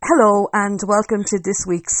Hello and welcome to this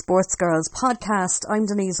week's Sports Girls podcast. I'm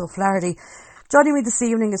Denise O'Flaherty. Joining me this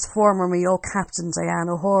evening is former Mayo captain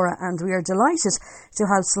Diane O'Hora, and we are delighted to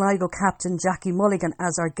have Sligo captain Jackie Mulligan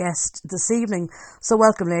as our guest this evening. So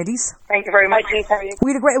welcome, ladies. Thank you very much.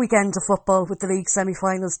 We had a great weekend of football with the league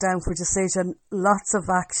semi-finals down for decision. Lots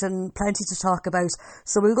of action, plenty to talk about.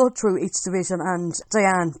 So we'll go through each division. And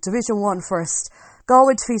Diane, Division 1 first.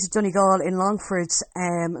 Galway defeated Donegal in Longford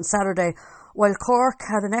on Saturday, while Cork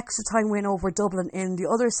had an extra time win over Dublin in the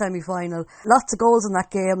other semi-final. Lots of goals in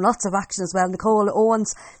that game, lots of action as well. Nicole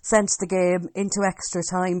Owens sent the game into extra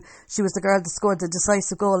time. She was the girl that scored the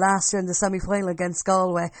decisive goal last year in the semi-final against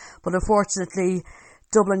Galway, but unfortunately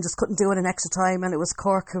Dublin just couldn't do it in extra time, and it was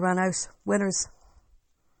Cork who ran out winners.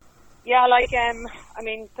 Yeah,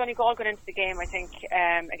 Donegal going into the game, I think,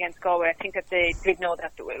 against Galway, I think that they did know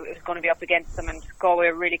that it was going to be up against them, and Galway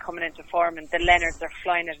are really coming into form, and the Leonards are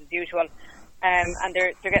flying it as usual. And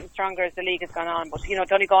they're getting stronger as the league has gone on. But,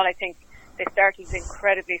 Donegal, I think they started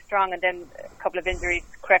incredibly strong, and then a couple of injuries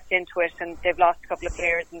crept into it, and they've lost a couple of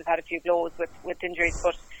players, and they've had a few blows with injuries.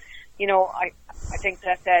 But, I think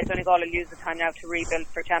that Donegal will use the time now to rebuild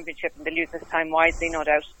for championship, and they'll use this time wisely, no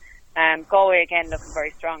doubt. Galway, again, looking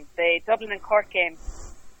very strong. The Dublin and Cork game,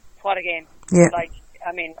 what a game. Yeah.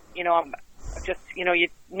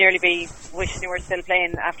 You'd nearly be wishing you were still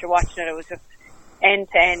playing after watching it. It was just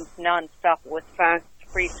end-to-end, non-stop. It was fast,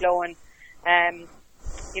 free-flowing,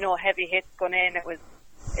 heavy hits going in. It was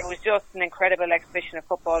just an incredible exhibition of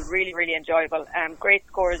football, really, really enjoyable. Great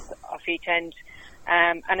scores off each end,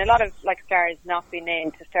 and a lot of stars not being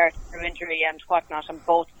named to start through injury and whatnot on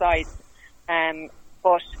both sides.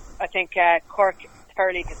 But I think Cork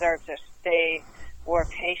thoroughly deserved it. They were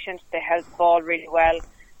patient, they held the ball really well.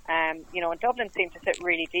 And Dublin seemed to sit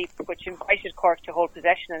really deep, which invited Cork to hold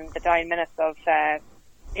possession in the dying minutes of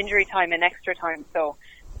injury time and extra time. So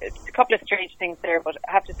it's a couple of strange things there, but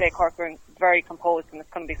I have to say Cork were very composed, and it's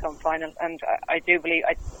going to be some final. And I do believe,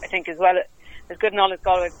 I think as well, as good and all as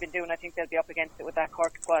Galway have been doing, I think they'll be up against it with that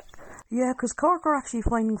Cork squad. Yeah, because Cork are actually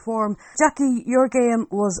finding form. Jackie, your game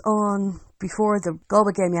was on before the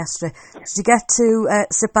Galway game yesterday. Did you get to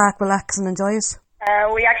sit back, relax and enjoy it?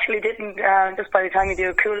 We actually didn't, just by the time you do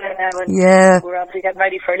a cool down now, and we're obviously getting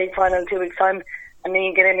ready for a league final in 2 weeks' time, and then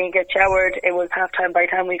you get in and you get showered. It was half time by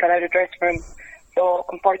the time we got out of dressing room, so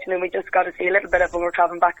unfortunately we just got to see a little bit of when we were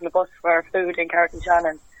travelling back in the bus for our food in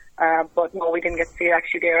Carrick-on-Shannon. But no, we didn't get to see it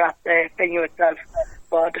actually there at the venue itself.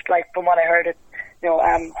 But just from what I heard,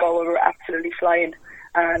 Galway were absolutely flying.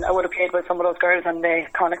 And I would have played with some of those girls on the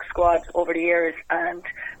Connacht squad over the years, and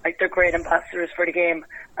they're great ambassadors for the game,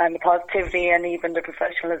 and the positivity and even the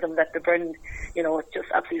professionalism that they bring, it's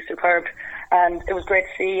just absolutely superb. And it was great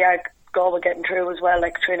to see Galway getting through as well.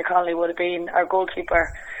 Trina Connolly would have been our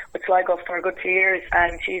goalkeeper with Sligo for a good few years,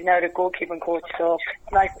 and she's now the goalkeeping coach, so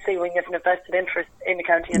it's nice to see when you have an invested interest in the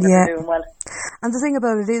county and they're doing well. And the thing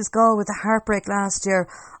about it is, Galway, the heartbreak last year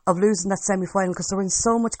of losing that semi-final, because they were in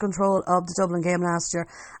so much control of the Dublin game last year,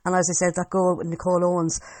 and as I said, that goal with Nicole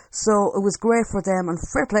Owens, so it was great for them, and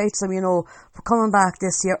fair play to them, for coming back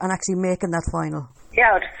this year and actually making that final.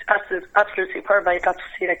 Yeah, it's absolutely superb. I got to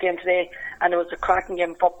see that game today, and it was a cracking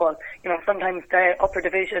game of football. Sometimes the upper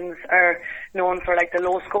divisions are known for the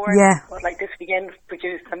low scoring, but this weekend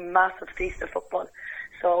produced a massive feast of football.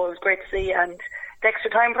 So it was great to see, and the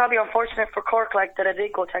extra time, probably unfortunate for Cork, that it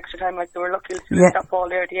did go to extra time, they were lucky to lose that ball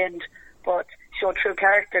there at the end, but showed true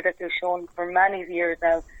character that they've shown for many years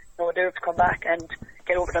now. So they're to come back and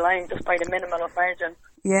get over the line just by the minimal of margin.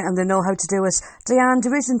 Yeah, and they know how to do it. Diane,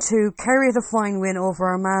 Division 2, Kerry had a fine win over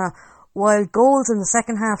Armagh, while goals in the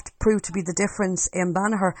second half proved to be the difference in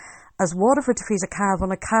Banagher, as Waterford defeated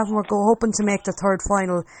Cavan, and Cavan were hoping to make the third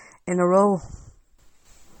final in a row.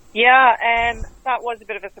 Yeah, that was a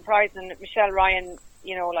bit of a surprise, and Michelle Ryan,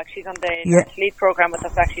 she's on the lead programme with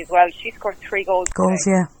us actually as well. She scored 3 goals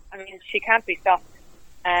today. I mean, she can't be stopped,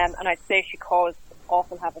 and I'd say she caused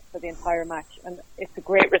awful havoc for the entire match, and it's a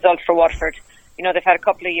great result for Waterford. They've had a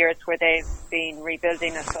couple of years where they've been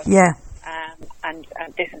rebuilding and such. Yeah. And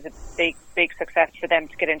this is a big success for them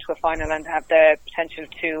to get into a final and have the potential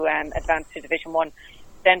to advance to Division 1.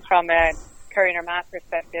 Then from a Kerry and Armagh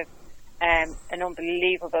perspective, an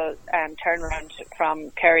unbelievable turnaround from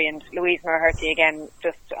Kerry, and Louise Murherty again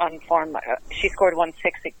just on form. She scored 1-6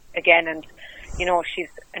 again, and she's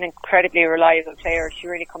an incredibly reliable player. She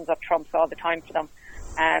really comes up trumps all the time for them.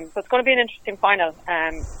 So it's going to be an interesting final.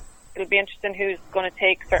 It'll be interesting who's going to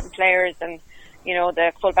take certain players, and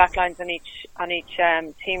the full back lines on each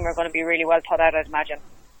team are going to be really well thought out, I'd imagine.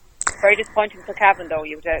 Very disappointing for Cavan though.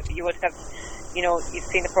 You would have you've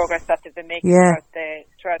seen the progress that they've been making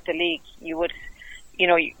throughout the league. You would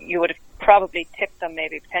you would have probably tipped them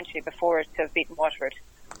maybe potentially before to have beaten Waterford.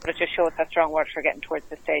 But it just shows how strong Waterford are getting towards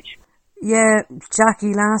this stage. Yeah,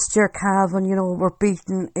 Jackie, last year Cavan, were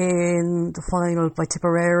beaten in the final by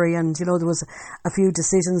Tipperary, and, there was a few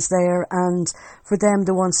decisions there, and for them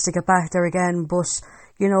they wanted to get back there again, but,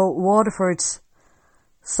 Waterford,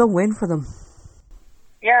 some win for them.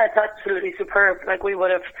 Yeah, it's absolutely superb. Like, we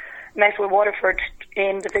would have met with Waterford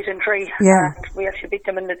in Division 3. Yeah. And we actually beat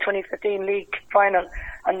them in the 2015 league final,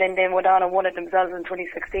 and then they went on and won it themselves in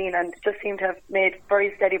 2016, and just seem to have made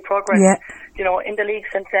very steady progress. Yeah. In the league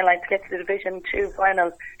since then, like, to get to the Division 2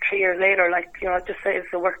 final 3 years later, like, it just says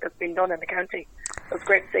the work that's been done in the county. So it's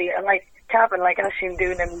great to see. And like Cavan, like Aisling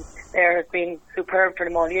Doonan there has been superb for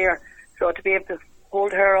them all year. So to be able to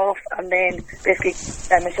hold her off, and then basically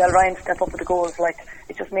Michelle Ryan step up with the goals, like,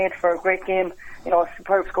 it just made for a great game. A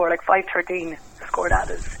superb score, like 5-13 to score that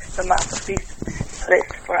is a massive feat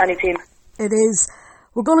for any team. It is.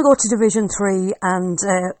 We're going to go to Division 3, and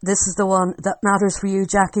this is the one that matters for you,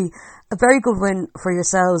 Jackie. A very good win for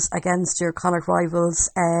yourselves against your Connacht rivals,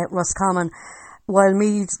 Roscommon, while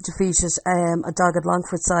Meath defeated a dogged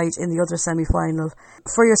Longford side in the other semi-final.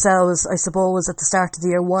 For yourselves, I suppose, at the start of the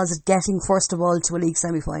year, was it getting, first of all, to a league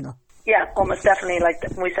semi-final? Yeah, almost definitely. Like,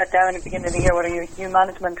 we sat down at the beginning of the year with a new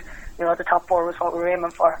management, the top 4 was what we were aiming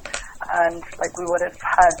for. And, like, we would have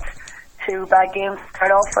had 2 bad games to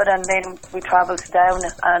start off with, and then we travelled down,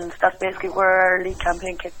 and that's basically where our league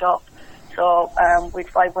campaign kicked off. So we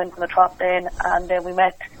had 5 wins in the trot then, and then we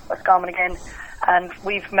met Roscommon again. And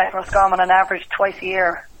we've met Roscommon on average twice a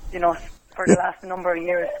year, for the last number of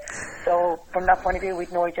years. So from that point of view,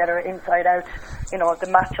 we'd know each other inside out. The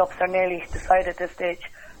matchups are nearly decided at this stage.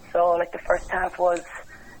 So, like, the first half was,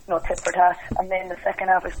 tit for tat. And then the second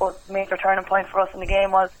half, I suppose, the major turning point for us in the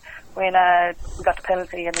game was when we got the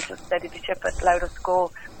penalty, and it just steady to chip it, allowed us to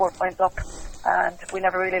go 4 points up. And we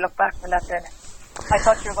never really looked back from that then. I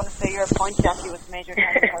thought you were going to say your point, Jackie, was the major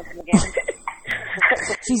turning point in the game.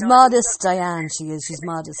 She's modest, Diane, she is. She's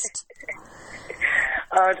modest.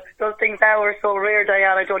 Those things now are so rare,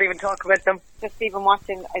 Diane, I don't even talk about them. Just even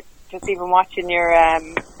watching your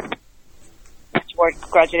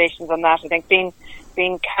congratulations on that. I think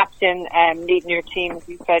being captain, leading your team, as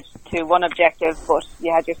you said, to one objective, but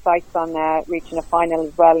you had your sights on reaching a final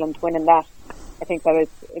as well and winning that. I think that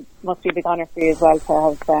it must be a big honour for you as well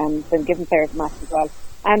to have been given player of the match as well,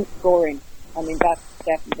 and scoring. I mean, that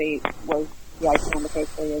definitely was the icing on the cake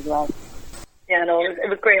for you as well. Yeah, no, it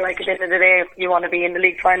was great. Like, at the end of the day, you want to be in the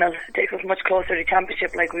league final. It takes us much closer to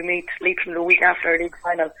championship. Like, we meet Leeds from the week after our league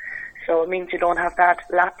final, so it means you don't have that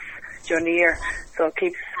lapse during the year. So it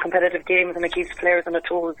keeps competitive games, and it keeps players on their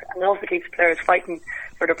toes, and it also keeps players fighting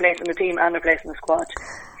for their place in the team and their place in the squad.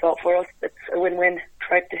 So for us, it's a win-win.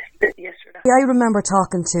 Tried this yesterday. Yeah, I remember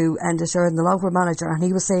talking to Enda Sheridan, the Longford manager, and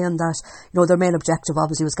he was saying that, their main objective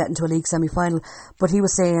obviously was getting to a league semi-final, but he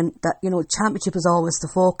was saying that, championship is always the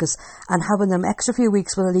focus, and having them extra few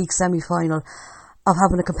weeks with a league semi-final, of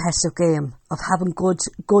having a competitive game, of having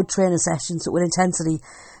good training sessions with intensity.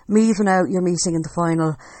 Meath now you're meeting in the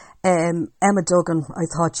final. Emma Duggan, I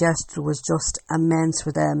thought yesterday was just immense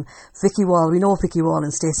for them. Vicky Wall, we know Vicky Wall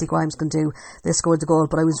and Stacey Grimes can do. They scored the goal,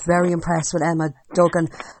 but I was very impressed with Emma Duggan.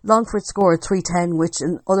 Longford scored 3-10, which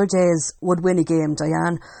in other days would win a game,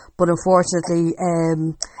 Diane, but unfortunately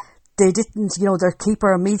they didn't. Their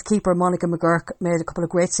keeper, Meath keeper Monica McGurk, made a couple of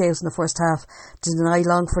great saves in the first half to deny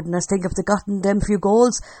Longford, and I think if they gotten them few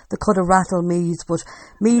goals, they could have rattled Meath, but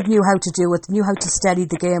Meath knew how to do it, knew how to steady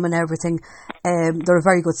the game and everything. They're a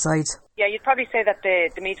very good side. Yeah, you'd probably say that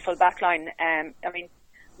the Meath full back line,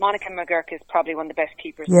 Monica McGurk is probably one of the best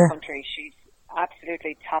keepers in the country. She's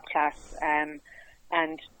absolutely top class,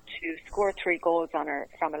 and to score 3 goals on her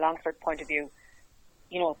from a Longford point of view,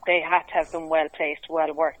 they had to have been well placed,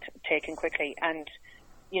 well worked, taken quickly. And,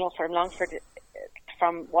 for Longford,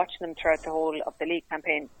 from watching them throughout the whole of the league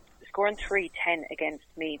campaign, scoring 3-10 against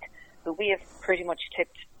Meath, who we have pretty much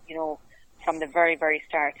tipped, from the very, very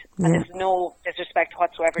start. And there's no disrespect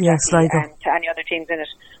whatsoever, Jackie, to any other teams in it.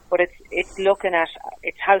 But it's looking at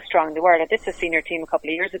how strong they were. Like, this is a senior team a couple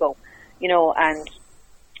of years ago, and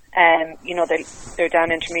they're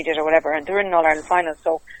down intermediate or whatever, and they're in an All-Ireland final,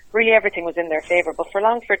 so really everything was in their favour. But for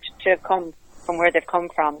Longford to come from where they've come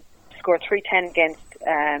from, to score 3-10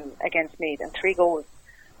 against Meath and 3 goals,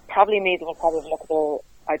 probably Meath will probably look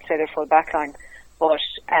at their full back line. But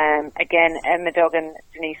again, Emma Duggan,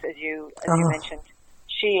 Denise, as you mentioned,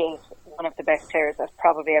 she is one of the best players I've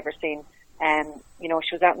probably ever seen.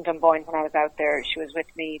 She was out in Dunboyne when I was out there. She was with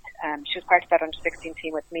Meath. She was part of that under-16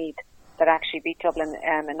 team with Meath that actually beat Dublin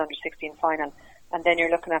in under-16 final. And then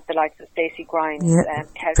you're looking at the likes of Stacey Grimes,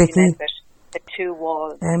 Kelsey Nesbitt, the Two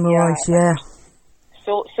Walls. Emma White, yeah.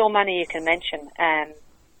 So many you can mention.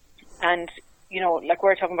 And, you know, like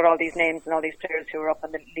we're talking about all these names and all these players who are up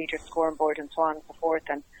on the leader scoring board and so on and so forth.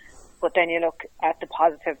 But then you look at the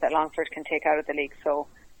positive that Longford can take out of the league. So,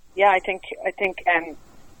 yeah, I think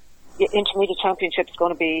the intermediate championship is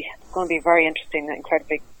going to be very interesting and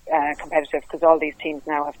incredibly competitive, because all these teams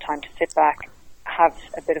now have time to sit back, have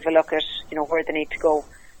a bit of a look at, you know, where they need to go.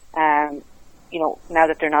 You know, now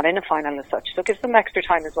that they're not in a final as such. So it gives them extra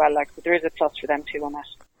time as well. Like, so there is a plus for them too on that.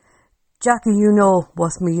 Jackie, you know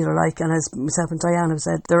what Meath are like, and as myself and Diane have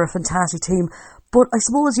said, they're a fantastic team. But I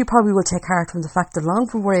suppose you probably will take heart from the fact that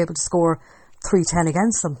Longford were able to score 3-10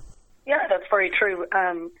 against them. Yeah, that's very true.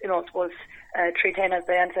 You know, it was 3-10, as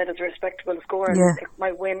Diane said, is a respectable score. Yeah. It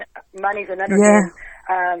might win. Manny's another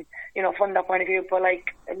game. You know, from that point of view. But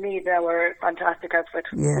like Meath, they were a fantastic outfit.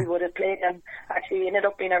 Yeah. We would have played them. Actually, it ended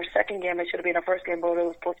up being our second game. It should have been our first game, but it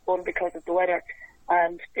was postponed because of the weather.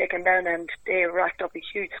 And they came down and they racked up a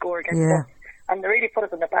huge score against us. And they really put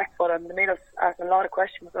us on the back foot, and they made us ask a lot of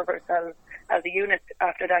questions of ourselves as a unit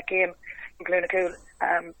after that game in Clunacool.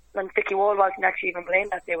 And Vicky Wall wasn't actually even playing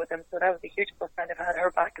that day with them, so that was a huge plus, and they've had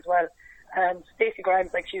her back as well. And Stacey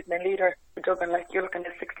Grimes, like, she's my leader in Dublin. Like, you're looking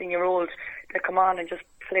at a 16-year-old to come on and just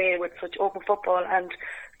play with such open football and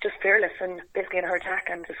just fearless and basically in her attack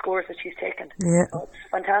and the scores that she's taken. Yeah. So it's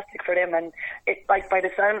fantastic for them, and it, like, by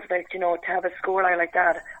the sounds of it, you know, to have a scoreline like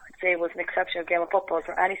that, I'd say it was an exceptional game of football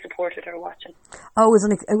for any supporter that are watching. Oh,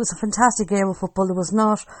 it was a fantastic game of football. There was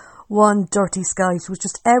not one dirty skite. It was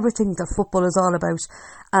just everything that football is all about.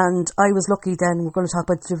 And I was lucky then, we're going to talk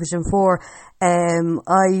about Division 4,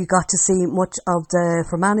 I got to see much of the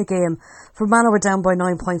Fermanagh game. Fermanagh were down by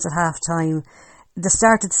 9 points at half time. They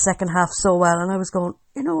started the second half so well, and I was going,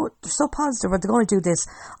 you know, they're so positive, are they going to do this?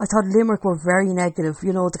 I thought Limerick were very negative,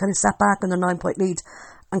 you know, they kind of sat back on their 9 point lead.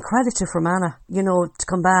 And credit to Fermanagh, you know, to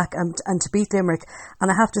come back and to beat Limerick. And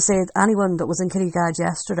I have to say, anyone that was in Killygadge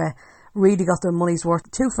yesterday really got their money's worth.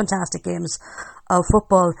 2 fantastic games of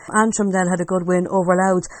football. Antrim then had a good win over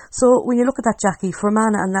Louth. So when you look at that, Jackie,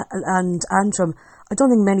 Fermanagh and Antrim, I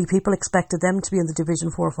don't think many people expected them to be in the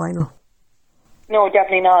Division 4 final. No,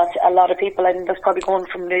 definitely not. A lot of people, and that's probably going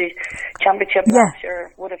from the championship last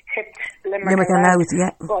year, would have tipped Limerick and Louth.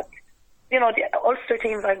 Yeah. But, you know, the Ulster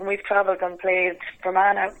teams, like, we've travelled and played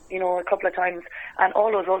Fermanagh, you know, a couple of times, and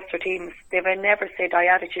all those Ulster teams, they've a never say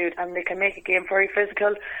die attitude, and they can make a game very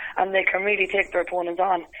physical, and they can really take their opponents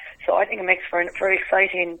on. So I think it makes for a very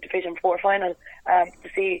exciting Division 4 final to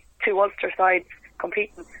see 2 Ulster sides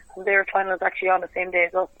competing, and their final is actually on the same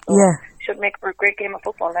day as us. So it should make for a great game of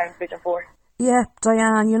football now in Division 4. Yeah,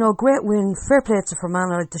 Diane, you know, great win, fair play to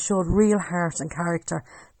Fermanagh. They showed real heart and character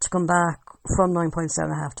to come back from 9 points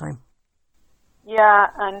down at half time. Yeah,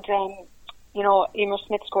 and you know, Emer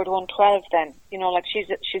Smith scored 112 then. You know, like,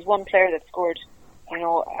 she's one player that scored, you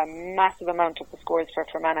know, a massive amount of the scores for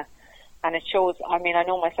Fermanagh. And it shows, I mean, I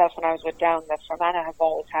know myself when I was with Down that Fermanagh have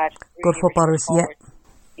always had really good footballers,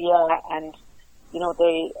 Yeah, and, you know,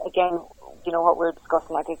 they, again, you know, what we're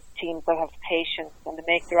discussing, like, is teams that have patience and they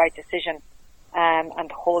make the right decision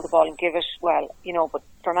and hold the ball and give it, well, you know, but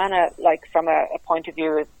Fermanagh, like, from a point of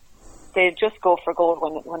view, they'll just go for goal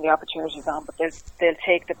when the opportunity's on, but they'll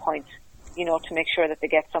take the point, you know, to make sure that they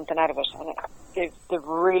get something out of it. And they've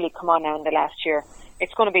really come on now in the last year.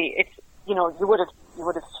 It's going to be, you know, you would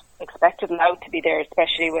have expected Louth to be there,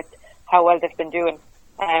 especially with how well they've been doing.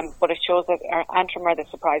 But it shows that Antrim are the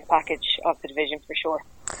surprise package of the division for sure.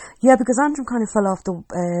 Yeah, because Antrim kind of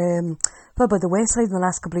fell by the wayside in the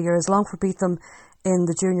last couple of years. Longford beat them in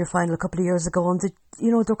the junior final a couple of years ago, and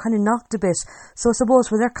they're kind of knocked a bit. So I suppose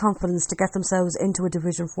for their confidence to get themselves into a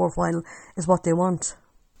Division 4 final is what they want.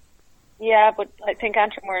 Yeah, but I think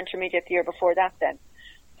Antrim were intermediate the year before that then.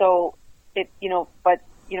 So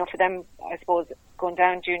for them, I suppose, going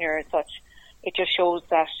down junior as such, it just shows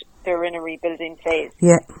that they're in a rebuilding phase.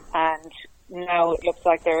 Yeah. And now it looks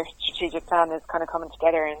like their strategic plan is kind of coming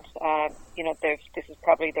together, and this is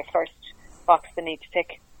probably their first box they need to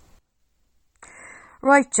tick.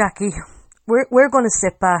 Right, Jackie, we're going to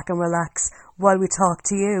sit back and relax while we talk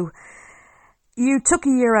to you. You took a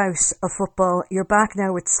year out of football. You're back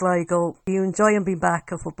now with Sligo. Are you enjoying being back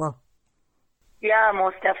at football? Yeah,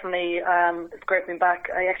 most definitely. It's great being back.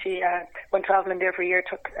 I actually went travelling there for a year,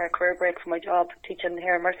 took a career break from my job teaching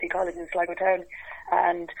here at Mercy College in Sligo Town,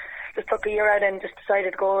 and just took a year out and just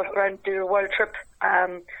decided to go around and do a world trip.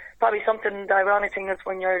 Probably something, the ironic thing is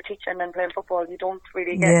when you're teaching and playing football, you don't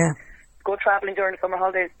really get go travelling during the summer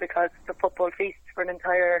holidays because the football feast for an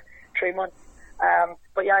entire 3 months.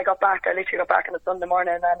 But yeah, I literally got back on a Sunday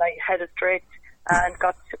morning and I headed straight and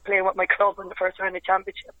got to play with my club in the first round of the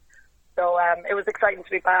championship. So it was exciting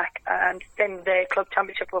to be back. And then the club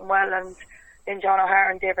championship went well, and then John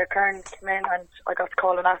O'Hara and David Kearns came in, and I got the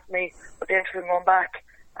call and asked me what the interest in going back.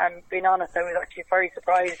 And being honest, I was actually very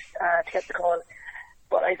surprised to get the call.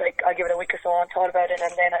 But I was like, I'll give it a week or so and thought about it,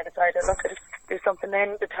 and then I decided, look, if there's something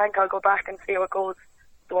in the tank, I'll go back and see how it goes.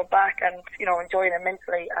 So I went back and, enjoying it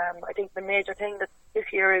immensely. I think the major thing that this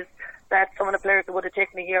year is that some of the players that would have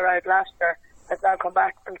taken a year out last year has now come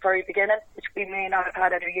back from the very beginning, which we may not have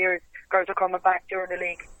had other years. Girls are coming back during the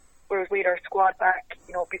league, whereas we had our squad back,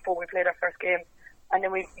 before we played our first game. And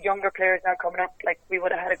then we've younger players now coming up. Like, we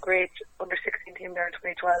would have had a great under-16 team there in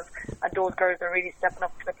 2012, and those girls are really stepping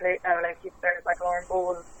up to the plate now. Like, players like Lauren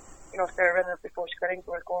Bowles, Sarah Reynolds before she got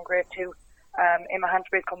into it, going great too. Emma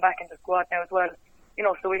Hansbury's come back into the squad now as well.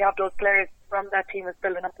 So we have those players from that team is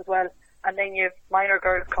building up as well. And then you have minor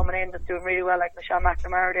girls coming in that's doing really well, like Michelle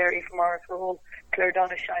McNamara there, Aoife Morris Roll, Claire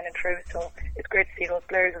Dunn is shining through. So it's great to see those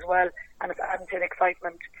players as well, and it's adding to the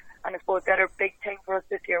excitement. And I suppose the other big thing for us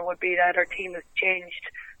this year would be that our team has changed,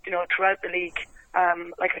 throughout the league.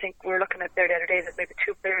 I think we were looking at there the other day that maybe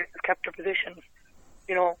 2 players have kept their positions,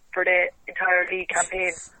 for the entire league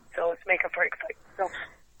campaign. So it's making for exciting stuff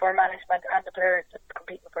for management and the players that's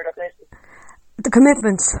competing for their places. The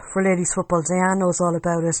commitment for ladies football, Diane knows all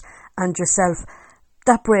about it, and yourself.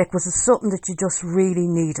 That break, was it something that you just really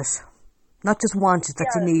needed? Not just wanted, that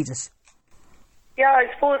you needed? Yeah, I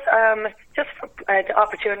suppose just the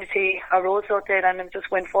opportunity arose out there and it just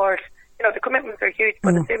went for it. The commitments are huge,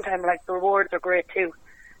 but at the same time, the rewards are great too.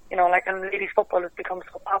 And ladies football has become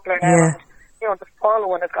so popular now. And, the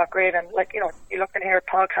following has got great. And you're looking here at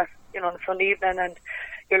podcasts, on a Sunday evening, and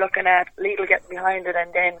you're looking at Lidl getting behind it,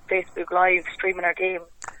 and then Facebook Live streaming our game.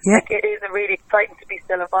 Yeah. It is really exciting to be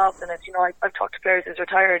still involved in it. I've talked to players who's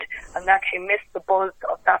retired and actually missed the buzz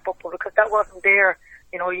of that football because that wasn't there.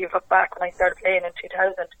 You look back when I started playing in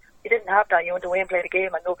 2000, you didn't have that. You went away and played a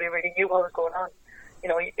game and nobody really knew what was going on.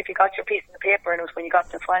 If you got your piece in the paper, and it was when you got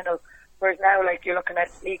to the final. Whereas now, you're looking at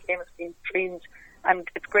league games being streamed, and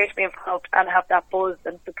it's great to be involved and have that buzz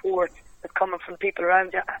and support that's coming from people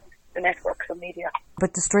around you and the networks and media.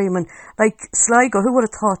 But the streaming, Sligo, who would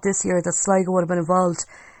have thought this year that Sligo would have been involved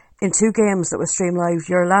in 2 games that were streamed live?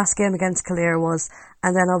 Your last game against Kildare was,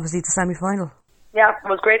 and then obviously the semi-final. Yeah, it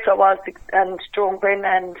was great, so it was, and Joan Bryn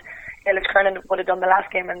and Ellis Kernan would have done the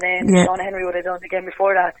last game, and then Sean Henry would have done the game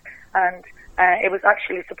before that, and it was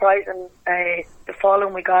actually surprising the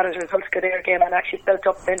following we got as a result of their game, and actually built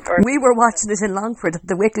up then for... We were watching it in Longford at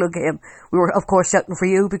the Wicklow game. We were of course shouting for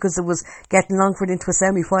you because it was getting Longford into a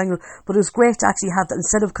semi-final, but it was great to actually have that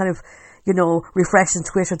instead of kind of, refreshing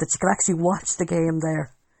Twitter, that you could actually watch the game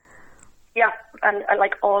there. Yeah, and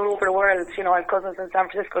all over the world, I have cousins in San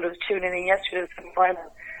Francisco that was tuning in yesterday to the semi-final.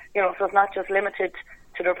 So it's not just limited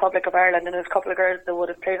to the Republic of Ireland, and there's a couple of girls that would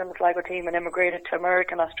have played on the Sligo team and immigrated to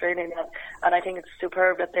America and Australia, and I think it's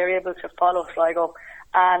superb that they're able to follow Sligo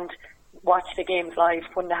and watch the games live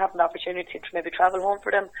when they have an opportunity to maybe travel home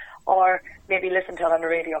for them or maybe listen to it on the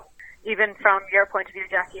radio. Even from your point of view,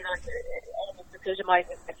 Jackie, it almost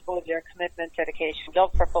epitomises, I suppose, your commitment, dedication,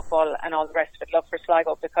 love for football and all the rest of it, love for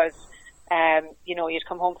Sligo, because you'd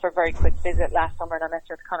come home for a very quick visit last summer and I met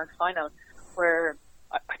you at the Connacht final, where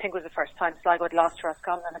I think it was the first time Sligo had lost to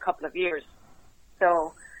Roscommon in a couple of years.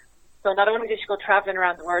 So not only did she go travelling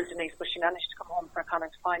around the world, Denise, but she managed to come home for a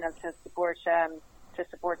Connacht final to support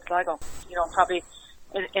Sligo. Probably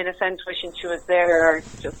in a sense wishing she was there, or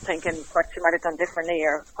just thinking what she might have done differently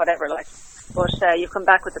or whatever. But you come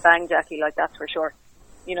back with a bang, Jackie. That's for sure.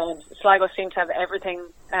 Sligo seem to have everything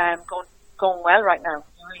going well right now.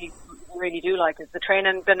 Really do Has the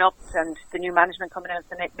training been up, and the new management coming in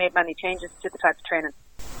has made many changes to the type of training?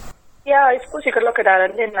 Yeah, I suppose you could look at that,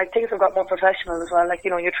 and then things have got more professional as well.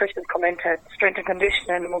 Nutrition's come into strength and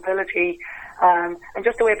conditioning, mobility, and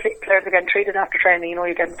just the way players are getting treated after training.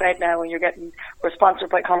 You're getting fed now, and we're sponsored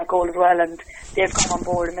by Connacht Gold as well, and they've come on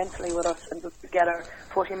board immensely with us and just get our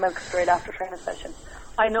protein milk straight after training session.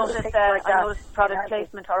 I noticed product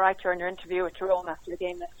placement all right during your interview with Jerome after the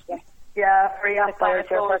game yesterday. Yeah, free up by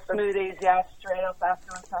smoothies, straight up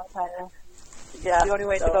afterwards. Yeah, the only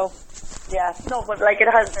way to go. Yeah, no, but it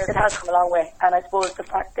has come a long way, and I suppose the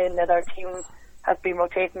fact then that our team has been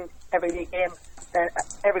rotating every league game, that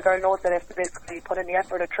every girl knows that they have to basically put in the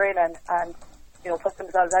effort of training and put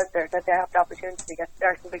themselves out there, that they have the opportunity to get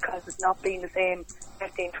started, because it's not being the same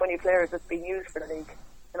 15, 20 players that's being used for the league.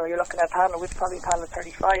 You're looking at a panel, which probably a panel of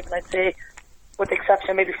 35, and I'd say, with the exception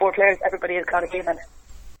of maybe 4 players, everybody has got a game in it.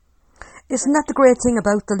 Isn't that the great thing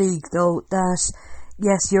about the league, though, that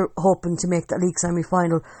yes, you're hoping to make the league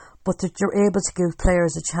semi-final, but that you're able to give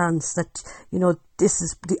players a chance, that this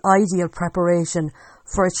is the ideal preparation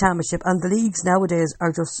for a championship, and the leagues nowadays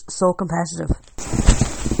are just so competitive.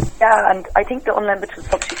 Yeah, and I think the unlimited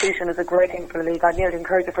substitution is a great thing for the league. I'd nearly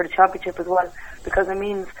encourage it for the championship as well, because it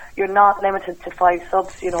means you're not limited to 5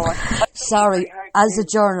 subs, you know. Sorry, as a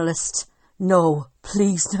journalist, no,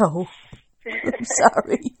 please no. I'm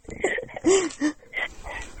sorry.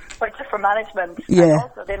 But just for management, yeah. And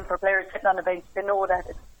also then for players sitting on the bench, they know that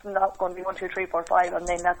it's not going to be 1, 2, 3, 4, 5, and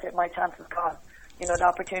then that's it, my chance is gone. You know, the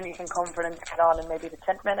opportunity can come for them to get on in maybe the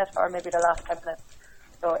 10th minute or maybe the last 10 minutes.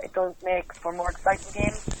 So it does make for more exciting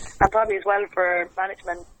games, and probably as well for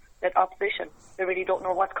management, that opposition, they really don't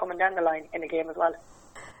know what's coming down the line in the game as well.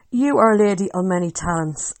 You are a lady of many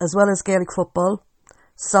talents, as well as Gaelic football,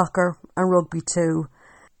 soccer and rugby too.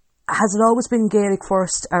 Has it always been Gaelic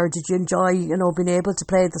first, or did you enjoy, you know, being able to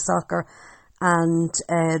play the soccer and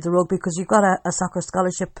the rugby, because you've got a soccer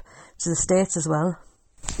scholarship to the States as well?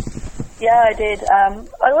 Yeah, I did.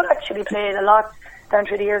 I would actually played a lot down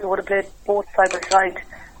through the years. I would have played both side by side.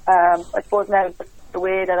 I suppose now the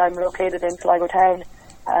way that I'm located in Sligo town,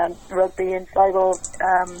 rugby in Sligo,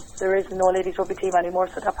 there is no ladies rugby team anymore,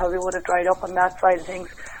 so that probably would have dried up on that side of things.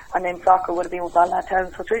 And then soccer would have been with that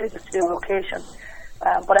town, so it's really just to do with location.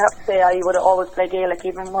 But I have to say, I would have always played Gaelic.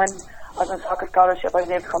 Even when I was on soccer scholarship, I was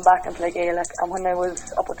able to come back and play Gaelic. And when I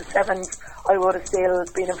was up with the sevens, I would have still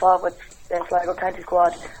been involved with the Sligo County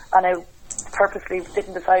squad. And I purposely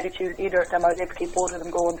didn't decide to choose either of them. I was able to keep both of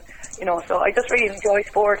them going, you know. So I just really enjoy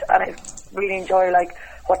sport, and I really enjoy like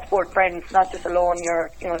what sport friends, not just alone you're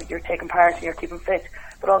taking part and you're keeping fit,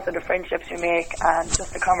 but also the friendships you make and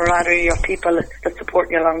just the camaraderie of people that support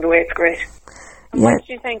you along the way. It's great. And what did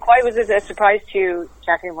you think? Why was it a surprise to you,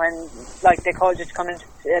 Jackie, when like they called you to come into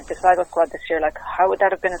the Sligo squad this year? Like, how would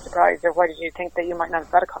that have been a surprise, or why did you think that you might not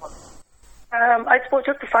have got a call? I suppose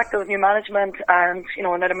just the fact of new management, and you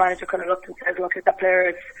know, another manager kind of looked and said, "Look, that player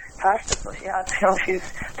is past it." So she has, you know, she's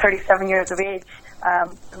 37 years of age.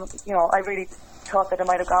 You know, I really thought that I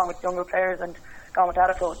might have gone with younger players and gone with that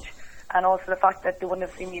approach, and also the fact that they wouldn't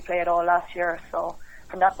have seen me play at all last year. So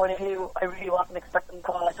from that point of view, I really wasn't expecting the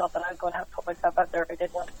call. I thought that I was going to have to put myself out there if I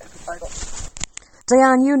did want to play for Sligo.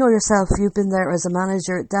 Diane, you know yourself, you've been there as a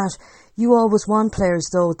manager, that you always want players,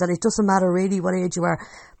 though, that it doesn't matter really what age you are,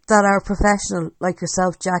 that are professional, like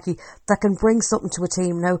yourself, Jackie, that can bring something to a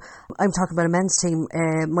team. Now, I'm talking about a men's team.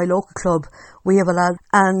 My local club, we have a lad,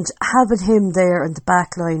 and having him there in the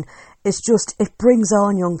back line, it's just, it brings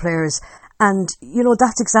on young players. And, you know,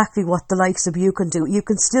 that's exactly what the likes of you can do. You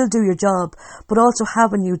can still do your job, but also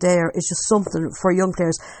having you there is just something for young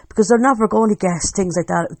players, because they're never going to get things like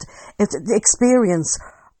that. If the experience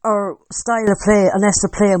or style of play, unless they're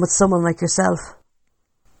playing with someone like yourself.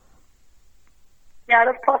 Yeah,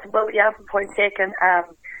 that's possible. Yeah, point taken.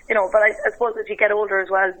 You know, but I suppose as you get older as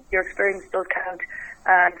well, your experience does count,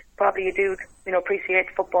 and probably you do, you know, appreciate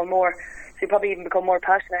football more. So you probably even become more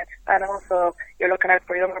passionate, and also you're looking out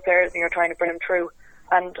for younger players and you're trying to bring them through.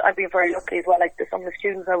 And I've been very lucky as well. Like some of the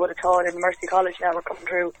students I would have taught in Mercy College now are coming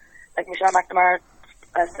through. Like Michelle McNamara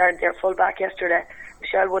started their full back yesterday.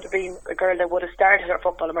 Michelle would have been a girl that would have started her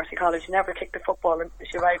football at Mercy College. She never kicked the football until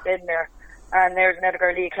she arrived in there. And there's another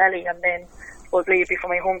girl, Lee Clelly, and then will be from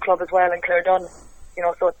my home club as well in Claredon. You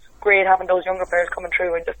know, so it's great having those younger players coming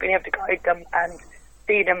through and just being able to guide them and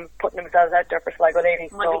see them putting themselves out there for Sligo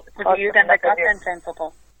ladies. So do you then like that then playing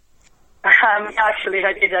football? Actually,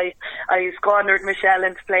 I did. I squandered Michelle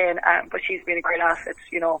into playing, but she's been a great asset.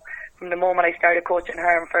 You know, from the moment I started coaching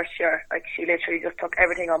her in first year, like she literally just took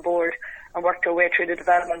everything on board and worked her way through the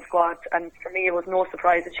development squad. And for me, it was no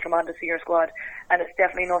surprise that she came on to senior squad, and it's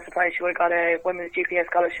definitely no surprise she would have got a women's GPA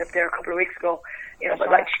scholarship there a couple of weeks ago. You know, but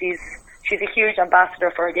like she's a huge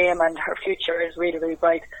ambassador for her game, and her future is really, really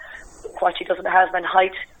bright. What she doesn't have in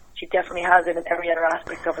height, she definitely has it in every other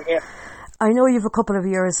aspect of her game. I know you've a couple of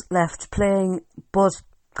years left playing, but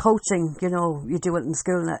coaching, you know, you do it in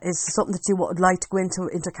school now. Is it something that you would like to go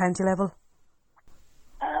into county level?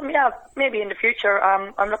 Yeah, maybe in the future.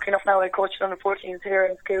 I'm lucky enough now I coach under 14s here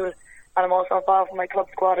in school, and I'm also involved in my club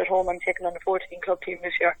squad at home. I'm taking on the 14 club team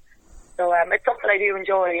this year. So it's something I do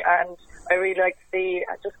enjoy, and I really like to see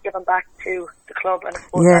just giving back to the club and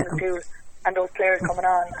the school and those players coming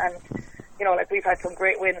on. And you know, like we've had some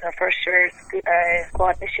great wins. Our first year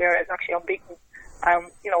squad this year is actually unbeaten.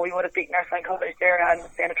 You know, we would have beaten Arsenal College there and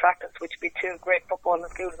St. Attractants, which would be two great footballing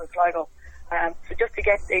schools in Sligo. So just to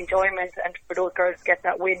get the enjoyment and for those girls to get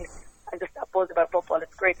that win and just that buzz about football,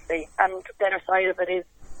 it's great to see. And the other side of it is,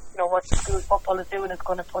 you know, what school football is doing is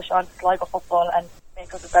going to push on to Sligo football and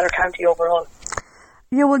make us a better county overall.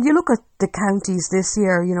 Yeah, well, you look at the counties this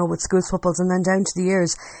year, you know, with schools footballs, and then down to the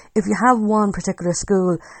years. If you have one particular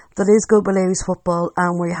school that is good with ladies football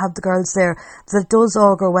and where you have the girls there, that does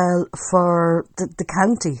augur well for the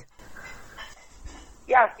county.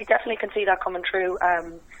 Yeah, you definitely can see that coming through.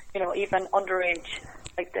 You know, even underage,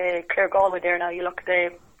 like the Clare Galway there now, you look at the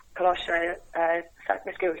Colossia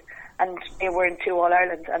secondary school, and they were in 2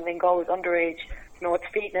 All-Ireland, and then Galway's underage. You know, it's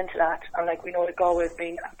feeding into that, and like we know that Galway has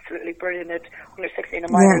been absolutely brilliant at under 16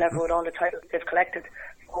 and minor level with all the titles they've collected.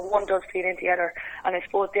 So one does feed into the other, and I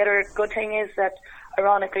suppose the other good thing is that,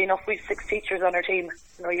 ironically enough, we've 6 teachers on our team.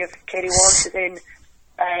 You know, you have Katie Walsh is in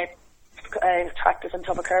practice in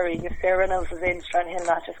Tubbercurry, you have Sarah Reynolds is in Strandhill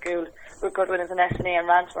National School, Ruth Goodwin is in SNA and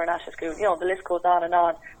Ransmore National School. You know, the list goes on and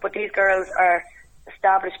on. But these girls are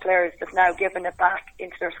established players that's now giving it back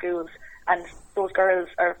into their schools, and those girls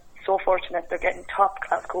are so fortunate they're getting top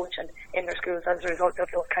class coaching in their schools as a result of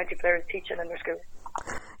those county players teaching in their schools.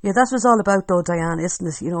 Yeah, that's what it's all about though, Diane, isn't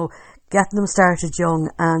it? You know, getting them started young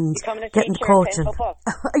and getting the coaching.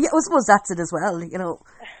 Yeah, I suppose that's it as well, you know.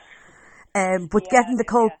 But getting the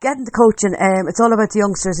coaching, it's all about the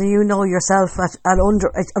youngsters, and you know yourself at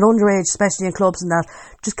underage, especially in clubs and that,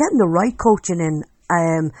 just getting the right coaching in.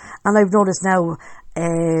 And I've noticed now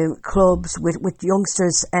clubs with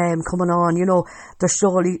youngsters coming on, you know, they're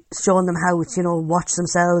surely showing them how to, you know, watch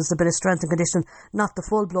themselves, a bit of strength and conditioning, not the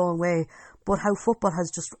full blown way, but how football has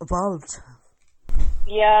just evolved.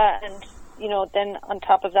 Yeah, and you know, then on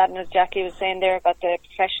top of that, and as Jackie was saying there about the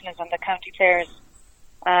professionalism, the county players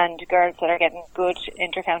and girls that are getting good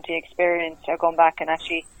inter-county experience are going back and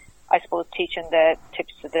actually, I suppose, teaching the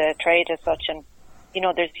tips of the trade as such. And you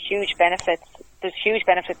know, there's huge benefits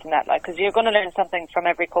in that, like, because you're going to learn something from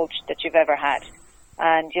every coach that you've ever had,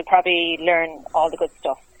 and you'll probably learn all the good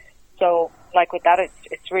stuff. So, like with that,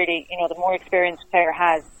 it's really, you know, the more experience a player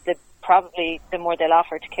has, the more they'll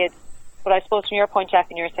offer to kids. But I suppose from your point, Jack,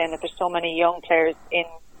 and you're saying that there's so many young players in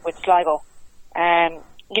with Sligo,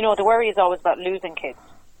 you know, the worry is always about losing kids,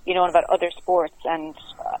 you know, and about other sports and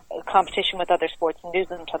competition with other sports and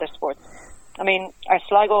losing them to other sports. I mean, our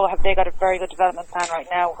Sligo, have they got a very good development plan right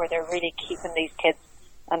now where they're really keeping these kids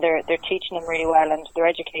and they're teaching them really well and they're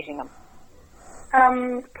educating them?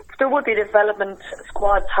 There would be development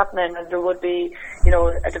squads happening, and there would be, you know,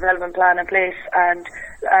 a development plan in place. And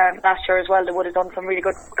last year as well, they would have done some really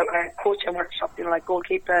good coaching workshops, you know, like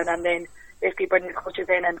goalkeeping, and then basically bringing the coaches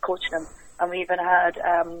in and coaching them. And we even had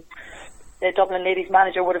the Dublin ladies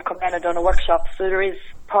manager would have come in and done a workshop. So there is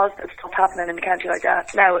positive stuff happening in the county like that.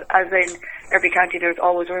 Now, as in every county, there's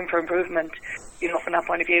always room for improvement. You know, from that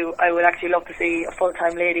point of view, I would actually love to see a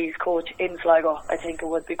full-time ladies coach in Sligo. I think it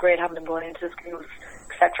would be great having them going into the schools,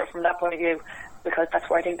 etc. from that point of view, because that's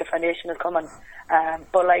where I think the foundation is coming.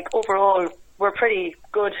 But like overall, we're pretty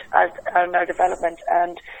good on our development,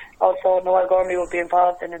 and also Noelle Gormley will be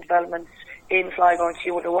involved in the development in Sligo, and she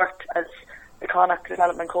would have worked as the Connacht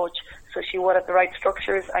development coach, so she would have the right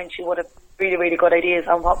structures and she would have really, really good ideas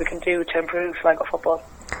on what we can do to improve Sligo football.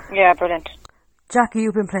 Yeah, brilliant. Jackie,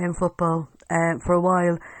 you've been playing football for a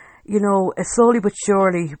while. You know, slowly but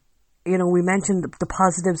surely, you know, we mentioned the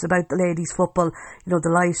positives about the ladies' football, you know,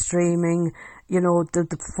 the live streaming, you know,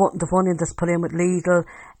 the funding that's put in with legal,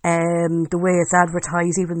 the way it's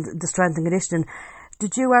advertised, even the strength and conditioning.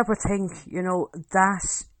 Did you ever think, you know, that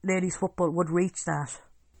ladies' football would reach that?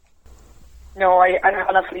 No, I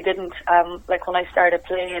honestly didn't. Like when I started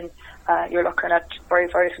playing, you're looking at very,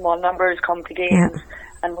 very small numbers come to games. Yeah.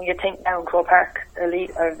 And when you think now in Croke Park, the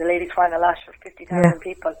ladies' final last year, 50,000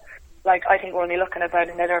 people, like I think we're only looking about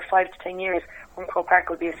another 5 to 10 years when Croke Park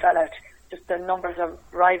will be a sellout. Just the numbers are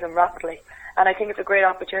rising rapidly. And I think it's a great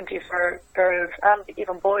opportunity for girls and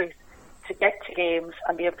even boys to get to games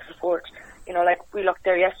and be able to support. You know, like we looked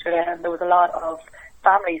there yesterday and there was a lot of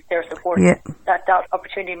families there supporting. Yeah. That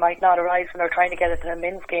opportunity might not arise when they're trying to get it to a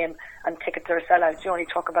men's game and tickets are sellouts. You only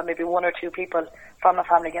talk about maybe 1 or 2 people from a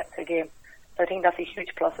family get to the game. So I think that's a huge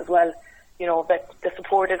plus as well. You know, that the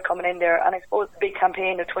support is coming in there. And I suppose the big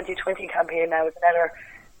campaign, the 2020 campaign now, is another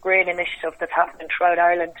great initiative that's happening throughout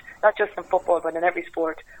Ireland, not just in football but in every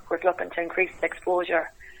sport. We're looking to increase the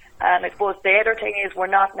exposure. And I suppose the other thing is we're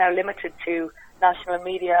not now limited to national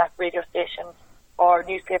media, radio stations or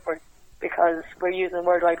newspapers, because we're using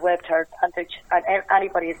World Wide Web to our advantage, and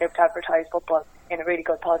anybody is able to advertise football in a really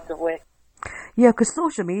good, positive way. Yeah, because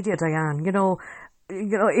social media, Diane, you know,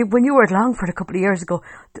 when you were at Longford a couple of years ago,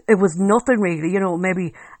 it was nothing really, you know,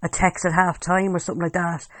 maybe a text at half time or something like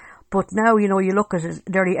that. But now, you know, you look at it,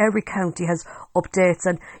 nearly every county has updates,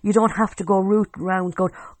 and you don't have to go root around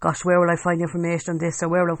going, gosh, where will I find information on this or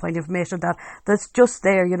where will I find information on that? That's just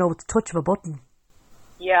there, you know, with the touch of a button.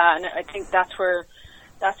 Yeah, and I think that's where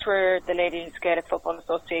that's where the Ladies Gaelic Football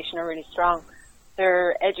Association are really strong.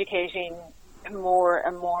 They're educating more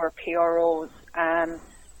and more PROs.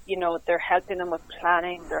 You know, they're helping them with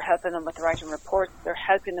planning, they're helping them with writing reports, they're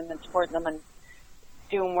helping them and supporting them and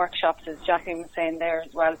doing workshops, as Jacqueline was saying there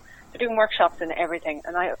as well. They're doing workshops in everything,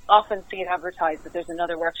 and I often see it advertised that there's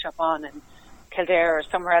another workshop on in Kildare or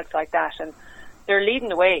somewhere else like that, and they're leading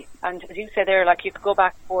the way. And as you say there, like, you could go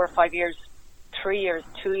back 4 or 5 years, 3 years,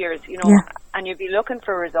 2 years, you know, and you'd be looking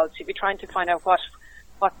for results, you'd be trying to find out what's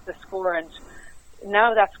the score, and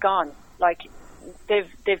now that's gone. Like,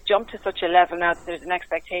 they've jumped to such a level now that there's an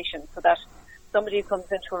expectation, so that somebody who comes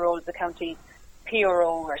into a role as a county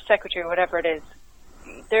PRO or secretary or whatever it is,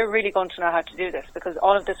 they're really going to know how to do this, because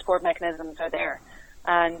all of the support mechanisms are there,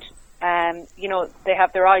 and you know, they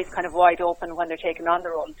have their eyes kind of wide open when they're taking on the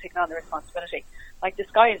role and taking on the responsibility. Like, the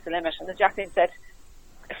sky is the limit, and as Jacqueline said,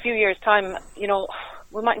 a few years time, you know,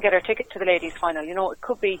 we mightn't get our ticket to the ladies final. You know, it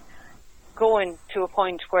could be going to a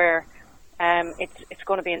point where it's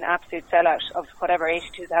going to be an absolute sellout of whatever,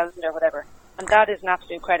 82,000 or whatever, and that is an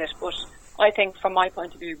absolute credit. But I think, from my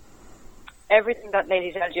point of view, everything that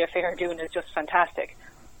Ladies LGFA are doing is just fantastic.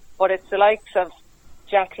 But it's the likes of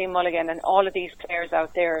Jacqueline Mulligan and all of these players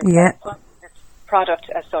out there that put this product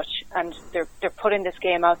as such, and they're putting this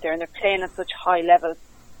game out there, and they're playing at such high levels.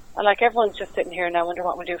 And like, everyone's just sitting here now wondering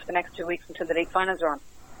what we'll do for the next 2 weeks until the league finals are on.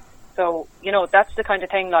 So, you know, that's the kind of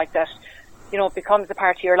thing like that, you know, it becomes a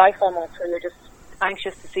part of your life almost, where you're just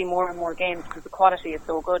anxious to see more and more games because the quality is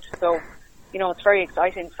so good. So, you know, it's very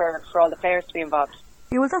exciting for all the players to be involved.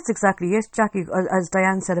 Yeah, well, that's exactly it, Jackie, as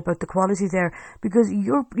Diane said about the quality there, because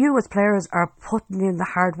you as players are putting in the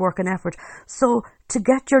hard work and effort. So to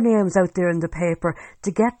get your names out there in the paper,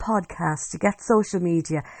 to get podcasts, to get social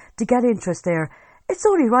media, to get interest there, it's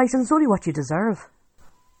only right, and it's only what you deserve.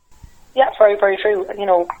 Yeah, very, very true. You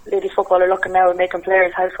know, ladies football are looking now at making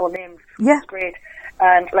players household names. Yeah. It's great.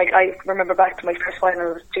 And like, I remember back to my first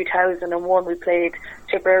final, it was 2001, we played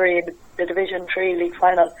Tipperary in the Division 3 league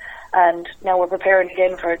final. And now we're preparing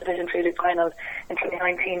again for a Division 3 league final in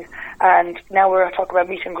 2019. And now we're talking about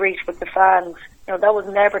meet and greet with the fans. You know, that was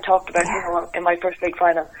never talked about, you know, in my first league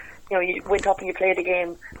final. You know, you went up and you played a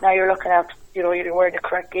game. Now you're looking at, you know, you're wearing the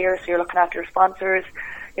correct gear, so you're looking after your sponsors.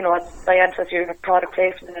 You know, as Diane says, your product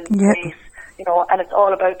placement in place. You know, and it's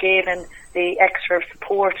all about gaining the extra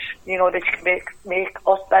support, you know, that you can make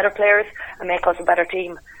us better players and make us a better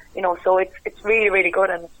team. You know, so it's really, really good,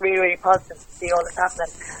 and it's really, really positive to see all this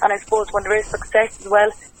happening. And I suppose when there is success as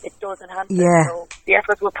well, it does enhance it. So the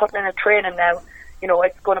efforts we're putting in at training now, you know,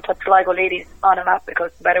 it's going to put Sligo Ladies on a map,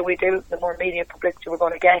 because the better we do, the more media publicity we're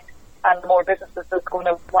going to get, and the more businesses that's going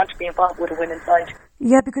to want to be involved with a winning side.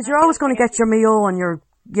 Yeah, because you're always going to get your Mayo and your,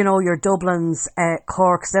 you know, your Dublins,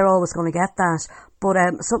 Corks, they're always going to get that. But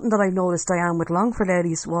something that I noticed, Diane, with Longford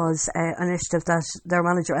Ladies was an initiative that their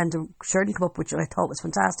manager, Enda Shirley, came up with, which I thought was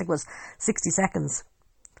fantastic, was 60 seconds.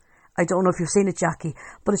 I don't know if you've seen it, Jackie,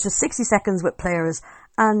 but it's just 60 seconds with players,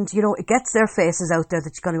 and, you know, it gets their faces out there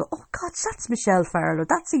that you're going to go, oh, God, that's Michelle Farrell, or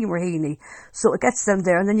that's Emer Heaney. So it gets them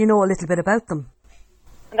there, and then you know a little bit about them.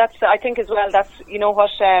 And that's, I think as well, that's, you know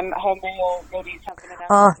what, how Mayo Ladies have been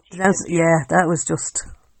announced. Yeah, that was just...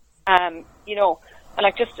 you know, and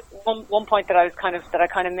like, just one point that I kind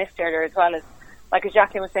of missed earlier as well is, like, as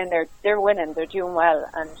Jacqueline was saying, they're winning, they're doing well,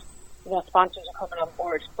 and, you know, sponsors are coming on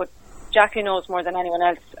board. But Jackie knows more than anyone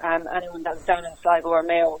else, anyone that's down in Sligo or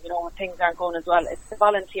Mayo, you know, when things aren't going as well, it's the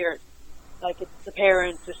volunteers, like, it's the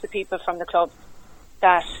parents, it's the people from the clubs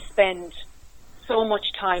that spend so much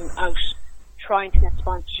time out trying to get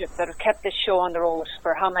sponsorship, that have kept this show on the road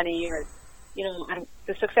for how many years, you know, and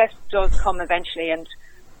the success does come eventually, and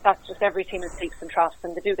that's just every team has peaks and troughs,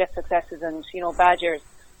 and they do get successes and, you know, bad years.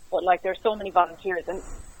 But, like, there's so many volunteers, and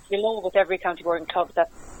you know, with every county board and club, that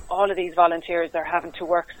all of these volunteers are having to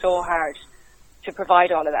work so hard to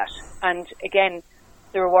provide all of that. And again,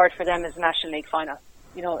 the reward for them is the National League final.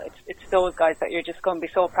 You know, it's those guys that you're just going to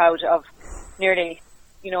be so proud of, nearly,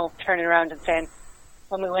 you know, turning around and saying,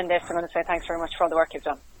 when we win this, I'm going to say thanks very much for all the work you've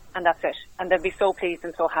done. And that's it. And they'll be so pleased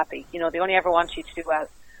and so happy. You know, they only ever want you to do well.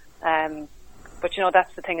 But, you know,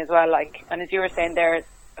 that's the thing as well, like, and as you were saying there,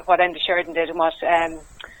 what Enda Sheridan did and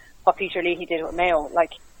what Peter Leahy did with Mayo, like,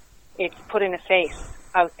 it's putting a face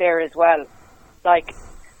out there as well. Like,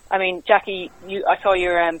 I mean, Jackie, I saw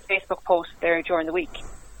your Facebook post there during the week.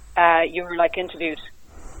 You were, like, interviewed,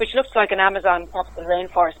 which looks like an Amazon tropical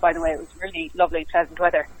rainforest, by the way. It was really lovely, pleasant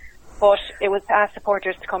weather. But it was to ask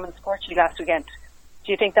supporters to come and support you last weekend.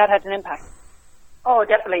 Do you think that had an impact? Oh,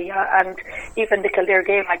 definitely, yeah. And even the Kildare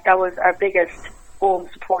game, like, that was our biggest home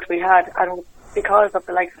support we had. And because of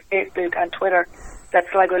the likes of Facebook and Twitter, that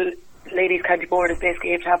Sligo Ladies County Board is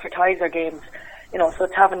basically able to advertise our games. So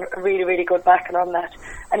it's having a really, really good backing on that.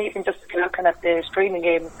 And even just looking at the streaming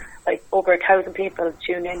games, like over 1,000 people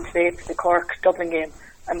tune in today to the Cork-Dublin game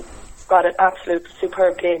and got an absolute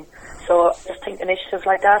superb game. So I just think initiatives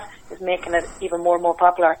like that is making it even more and more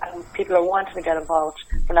popular, and people are wanting to get involved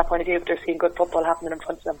from that point of view if they're seeing good football happening in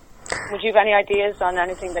front of them. Would you have any ideas on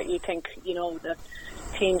anything that you think, that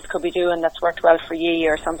teams could be doing that's worked well for you,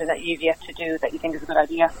 or something that you've yet to do that you think is a good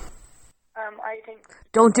idea? I think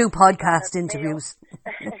don't do podcast interviews.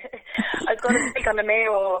 I was going to speak on the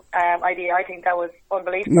Mayo idea. I think that was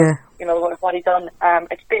unbelievable. Yeah. What he done.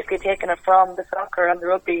 It's basically taken it from the soccer and the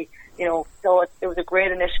rugby. So it was a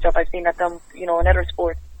great initiative. I've seen that done, in other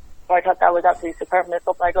sports. So I thought that was absolutely superb, and it's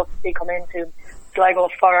something I'd love to see come into Sligo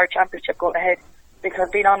for our championship going ahead. Because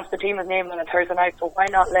being honest, the team is named on a Thursday night, so why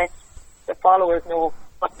not let the followers know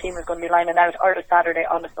what team is going to be lining out, or the Saturday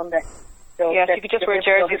on the Sunday. So you could just wear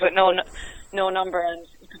jerseys with no number, and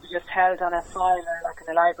it could be just held on a file or like in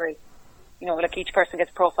a library. Like each person gets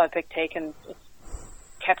a profile pic taken, it's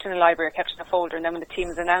kept in a library or kept in a folder, and then when the team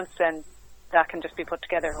is announced, then that can just be put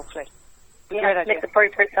together, hopefully. Yeah, makes it very,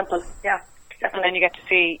 very simple. Yeah, definitely. And then you get to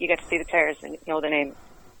see the players and the name.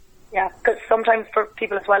 Yeah, because sometimes for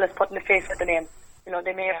people as well as putting the face with the name.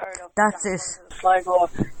 They may have heard of that's it. Sligo,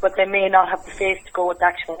 but they may not have the face to go with the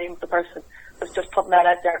actual name of the person. It's just putting that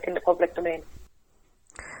out there in the public domain.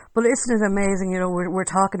 But isn't it amazing, we're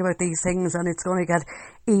talking about these things and it's going to get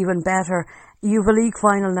even better. You've a league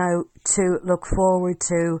final now to look forward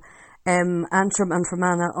to. Antrim and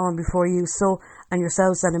Fermanagh on before you, and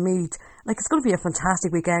yourselves then a Meath. Like, it's going to be a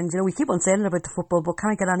fantastic weekend. We keep on saying about the football, but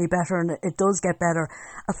can't get any better, and it does get better.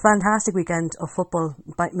 A fantastic weekend of football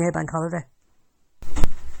by Maybank holiday.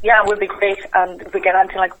 Yeah, it will be great, and if we get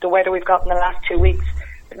anything like the weather we've got in the last 2 weeks,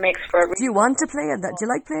 it makes for... Do you want to play in that? Do you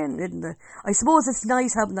like playing in the... I suppose it's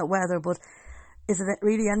nice having that weather, but is it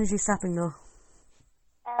really energy sapping though?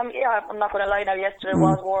 Yeah, I'm not going to lie now. Yesterday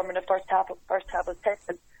was warm in the first half was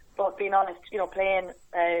tested. But being honest, playing...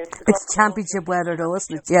 it's championship weather though,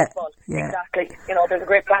 isn't it? Yeah. Exactly. There's a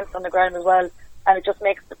great balance on the ground as well, and it just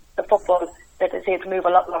makes the football, that they say, to move a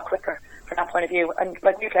lot quicker from that point of view. And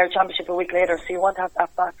like, we play a championship a week later, so you want to have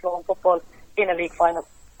that fast-flowing football in a league final.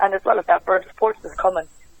 And as well as that, for the sports that's coming,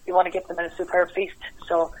 you want to give them a superb feast.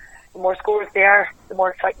 So the more scores they are, the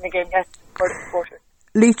more exciting the game gets for the supporters.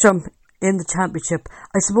 Leitrim in the championship.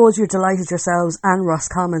 I suppose you're delighted yourselves and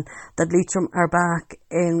Roscommon that Leitrim are back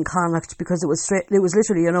in Connacht, because it was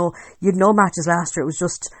literally, you'd no matches last year. It was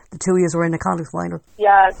just the two of you were in the Connacht final.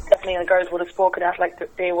 Yeah, definitely. The girls would have spoken that, like,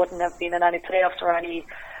 they wouldn't have been in any playoffs or any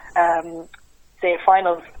say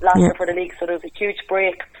finals last year for the league. So there was a huge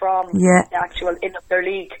break from the actual end of their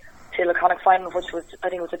league till the Connacht final, which was, I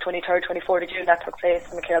think it was the 23rd, 24th of June that took place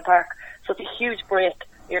in McHale Park. So it's a huge break.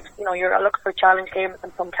 You're looking for challenge games,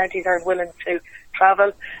 and some counties aren't willing to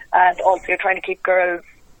travel, and also you're trying to keep girls,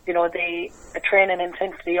 the training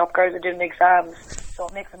intensity up. Girls are doing the exams, so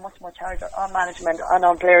it makes it much more challenging on management and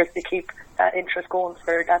on players to keep that interest going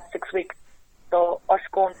for that 6 weeks. So us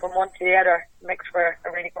going from one to the other makes for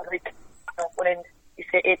a really good week. Within, you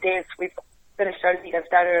say, 8 days, we've finished our league and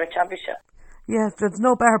started our championship. Yeah, there's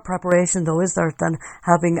no better preparation though, is there, than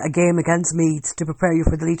having a game against Meath to prepare you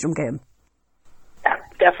for the Leitrim game? Yeah,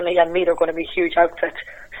 definitely, and Meath are going to be a huge outfit,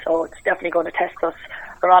 so it's definitely going to test us.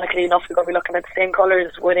 Ironically enough, we're going to be looking at the same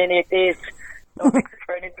colours within 8 days, so it makes it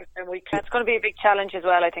for an interesting week. It's going to be a big challenge as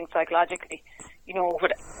well, I think, psychologically.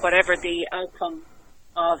 Whatever the outcome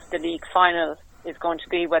of the league final is going to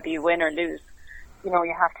be, whether you win or lose,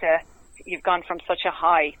 you've gone from such a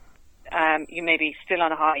high, you may be still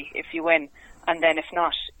on a high if you win, and then if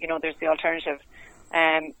not, there's the alternative.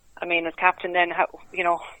 As captain, then how,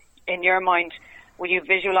 in your mind, will you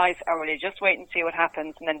visualise, or will you just wait and see what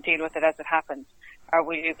happens and then deal with it as it happens? Or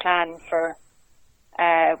will you plan for,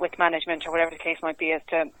 with management or whatever the case might be, as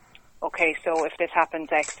to, okay, so if this happens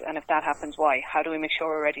X and if that happens Y, how do we make sure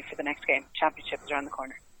we're ready for the next game? Championship is around the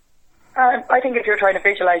corner. I think if you're trying to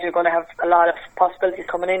visualise, you're going to have a lot of possibilities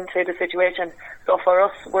coming into the situation. So for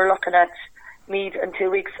us, we're looking at Meath in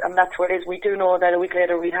 2 weeks, and that's what it is. We do know that a week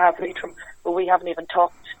later we have Leitrim, but we haven't even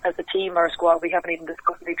talked as a team or a squad. We haven't even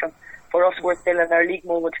discussed Leitrim. For us, we're still in our league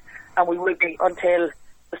mode, and we will be until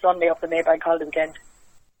the Sunday of the Maybank holiday weekend.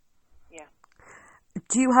 Yeah.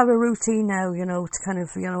 Do you have a routine now, to kind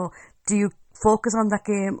of, do you focus on that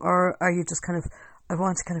game, or are you just kind of, I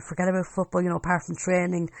want to kind of forget about football, apart from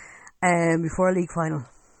training before a league final?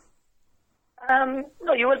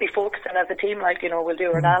 No, you will be focusing as a team, we'll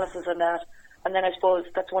do our analysis on that. And then I suppose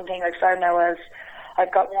that's one thing I've found now as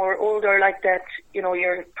I've got more older, like that,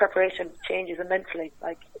 your preparation changes immensely.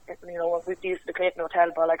 Like, you know, we used to the Clayton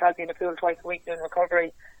Hotel, but like I'll be in the pool twice a week doing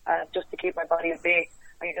recovery, just to keep my body at bay.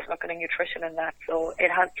 And you're just looking at nutrition and that. So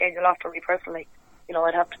it has changed a lot for me personally. You know,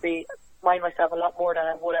 I'd have to mind myself a lot more than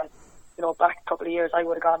I would have. You know, back a couple of years, I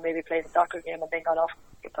would have gone maybe played a soccer game and then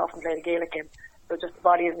skipped off and played a Gaelic game. So just the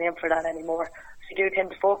body isn't in for that anymore. So you do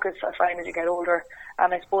tend to focus, I find, as you get older.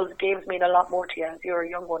 And I suppose games mean a lot more to you. As you're a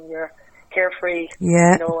young one, you're carefree.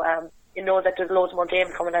 Yeah. You know that there's loads more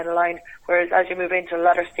games coming down the line. Whereas as you move into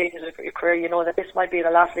latter stages of your career, you know that this might be the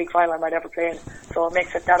last league final I might ever play in. So it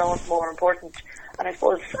makes it that much more important. And I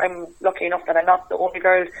suppose I'm lucky enough that I'm not the only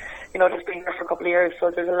girl, you know, that's been there for a couple of years.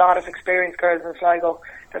 So there's a lot of experienced girls in Sligo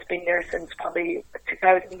that's been there since probably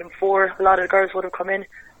 2004. A lot of the girls would have come in.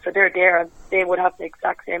 So they're there and they would have the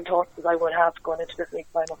exact same thoughts as I would have going into this league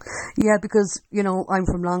final. Yeah, because, you know, I'm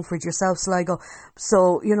from Longford, yourself, Sligo.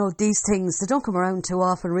 So, you know, these things, they don't come around too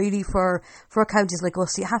often really for counties like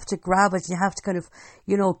us. You have to grab it, you have to kind of,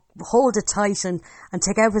 you know, hold it tight and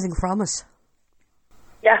take everything from it.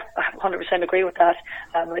 Yeah, I 100% agree with that.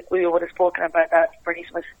 Like we would have spoken about that, Bernice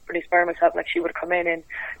Byrne myself, like she would have come in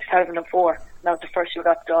 2004. Now the first year we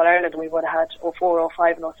got to All-Ireland, we would have had 04,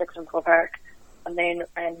 05 and 06 in Croke Park. And then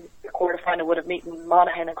the quarter-final would have meeting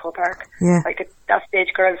Monaghan in Croke Park. Yeah. Like at that stage,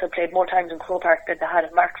 girls had played more times in Croke Park than they had in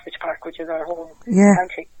Marksvich Park, which is our home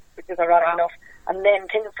country, which is ironic enough. And then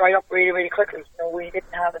things dried up really, really quickly. You know, we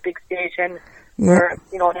didn't have a big stage in for,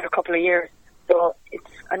 you know, another couple of years. So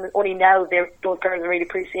and only now those girls are really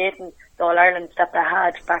appreciating the All-Ireland that they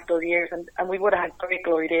had back those years. And we would have had great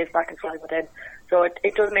glory days back in Sligo then. So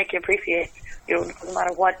it does make you appreciate, you know, no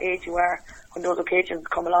matter what age you are, when those occasions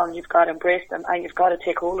come along, you've got to embrace them and you've got to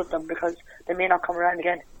take hold of them because they may not come around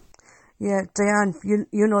again. Yeah, Diane,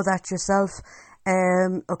 you know that yourself.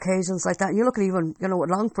 Occasions like that. And you look at even, you know, at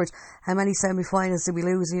Longford, how many semi-finals did we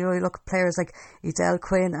lose? You know, you look at players like Edel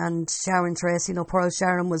Quinn and Sharon Tracy. You know, poor old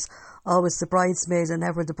Sharon was always the bridesmaid and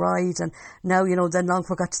never the bride. And now, you know, then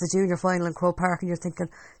Longford got to the junior final in Croke Park and you're thinking,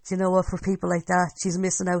 do you know what, for people like that, she's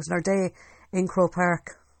missing out on her day in Croke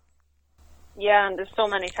Park. Yeah, and there's so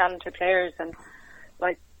many talented players, and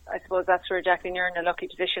like I suppose that's where, Jacqueline, you're in a lucky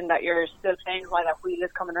position that you're still playing while that wheel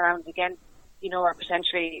is coming around again, you know, or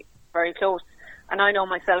potentially very close. And I know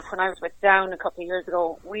myself, when I was with Down a couple of years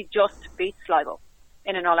ago, we just beat Sligo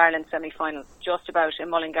in an All-Ireland semi-final, just about in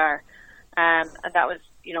Mullingar. And that was,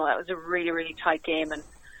 you know, that was a really, really tight game. And,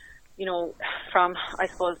 you know, from, I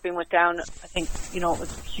suppose, being with Down, I think, you know, it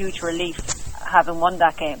was a huge relief having won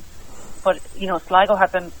that game. But, you know, Sligo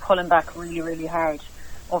have been pulling back really, really hard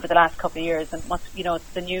over the last couple of years. And, you know,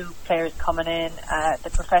 the new players coming in,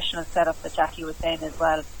 the professional setup that Jackie was saying as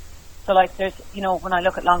well. So, like, there's, you know, when I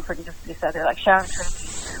look at Longford, and just you said there, like, Sharon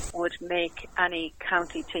Tracy would make any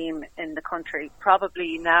county team in the country.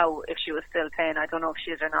 Probably now, if she was still playing, I don't know if she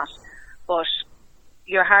is or not. But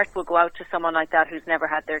your heart will go out to someone like that who's never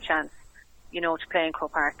had their chance, you know, to play in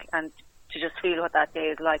Croke Park and to just feel what that day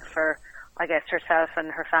is like for, I guess, herself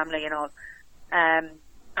and her family and all.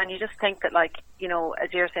 And you just think that, like, you know,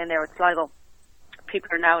 as you're saying there with Sligo, people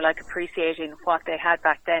are now, like, appreciating what they had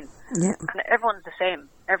back then. Yeah. And everyone's the same.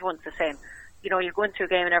 Everyone's the same. You know, you go into a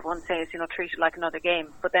game and everyone says, you know, treat it like another game.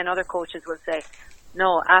 But then other coaches will say,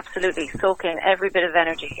 no, absolutely, soak in every bit of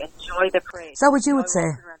energy. Enjoy the parade. Is that what you would say?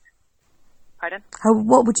 Pardon?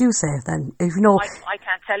 What would you say then? If you know, I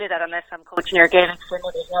can't tell you that unless I'm coaching your Gaelic for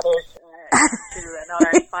another to an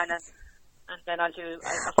All-Ireland final. And then I'll do...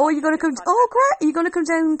 you're going to come... Oh, great. You're going to come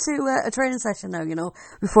down to a training session now, you know,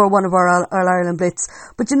 before one of our All-Ireland Blitz.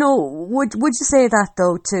 But, you know, would you say that,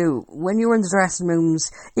 though, too, when you were in the dressing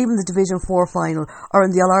rooms, even the Division 4 final, or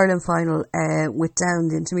in the All-Ireland final with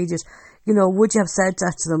Down, the intermediate, you know, would you have said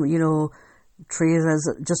that to them, you know, treat it as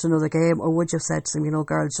just another game, or would you have said to them, you know,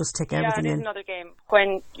 girls, just take everything in? Yeah, it is another game.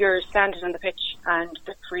 When you're standing on the pitch and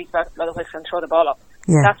the referee's about to blow the whistle and throw the ball up,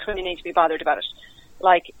 that's when you need to be bothered about it.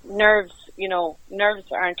 Like, nerves, you know, nerves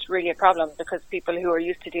aren't really a problem because people who are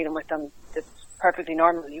used to dealing with them, it's perfectly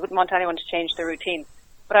normal. You wouldn't want anyone to change their routine.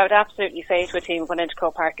 But I would absolutely say to a team going into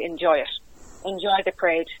Croke Park, enjoy it. Enjoy the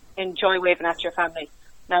parade. Enjoy waving at your family.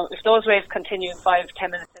 Now, if those waves continue 5-10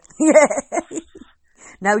 minutes... Yeah.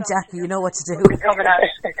 Now, Jackie, you know what to do. Coming out.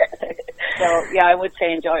 So, yeah, I would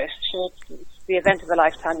say enjoy it. Sure, it's the event of a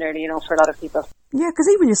lifetime nearly, you know, for a lot of people. Yeah, because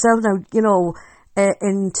even yourself now, you know...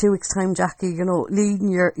 in 2 weeks' time, Jackie, you know,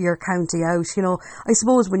 leading your county out, you know, I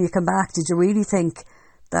suppose when you come back, did you really think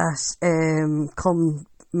that come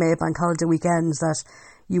May Bank Holiday weekends that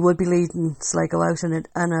you would be leading Sligo out in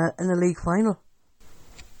a league final?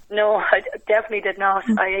 No, I definitely did not.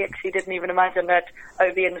 I actually didn't even imagine that I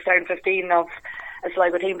would be in the starting 15 of a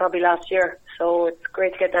Sligo team probably last year. So it's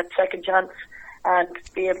great to get that second chance. and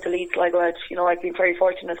be able to lead Sligo out. You know, I've been very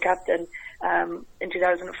fortunate as captain. In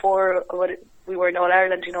 2004, we were in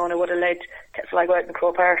All-Ireland, you know, and I would have led Sligo out in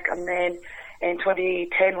Croke Park. And then in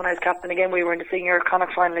 2010, when I was captain again, we were in the senior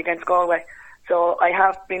Connacht final against Galway. So I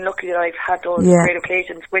have been lucky that I've had those great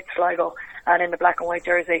occasions with Sligo and in the black and white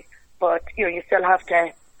jersey. But, you know, you still have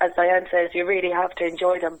to, as Diane says, you really have to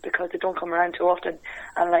enjoy them because they don't come around too often.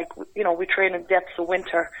 And, like, you know, we train in depths of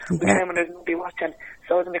winter. We train when there's nobody watching.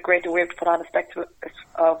 So isn't it great that we're able to put on a spectacle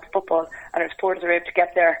of football and our supporters are able to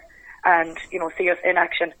get there and, you know, see us in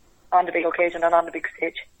action on the big occasion and on the big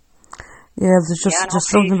stage. Yeah, there's just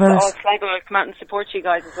something about it. Sligo will come out and support you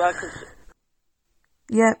guys as well.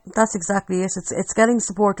 Yeah, that's exactly it. It's getting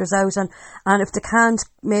supporters out, and if they can't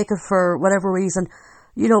make it for whatever reason,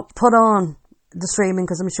 you know, put on the streaming,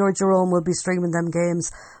 because I'm sure Jerome will be streaming them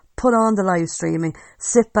games. Put on the live streaming,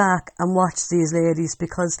 sit back and watch these ladies,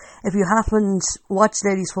 because if you haven't watched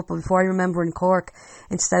ladies football before, I remember in Cork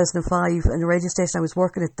in 2005 in the radio station I was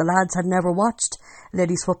working at, the lads had never watched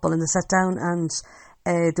ladies football, and they sat down and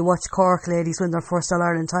they watched Cork ladies win their first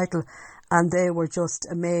All-Ireland title, and they were just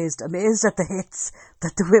amazed at the hits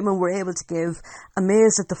that the women were able to give,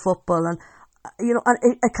 amazed at the football. And you know,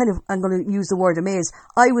 I'm going to use the word amazed.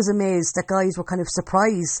 I was amazed that guys were kind of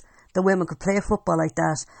surprised that women could play football like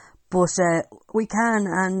that. But we can,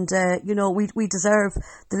 and you know, we deserve,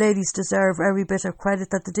 the ladies deserve every bit of credit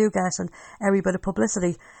that they do get and every bit of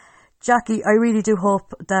publicity. Jackie, I really do hope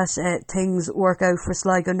that things work out for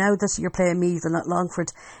Sligo. Now that you're playing Meath and not Longford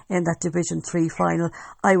in that Division 3 final,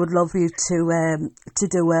 I would love you to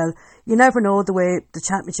do well. You never know the way the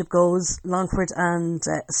championship goes. Longford and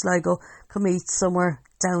Sligo could meet somewhere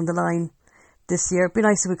down the line this year. It'd be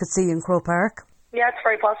nice if we could see you in Croke Park. Yeah, it's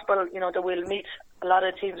very possible, you know, that we'll meet a lot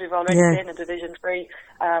of teams we've already been in Division 3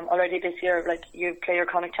 already this year. Like, you play your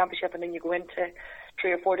Connacht Championship and then you go into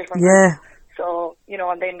 3 or 4 different groups. So, you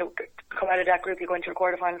know, and then come out of that group, you go into your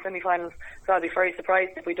quarterfinals, semi-finals. So I'll be very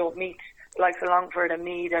surprised if we don't meet like the Longford and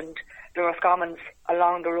Meath and the Roscommons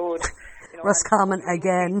along the road. You know, Roscommon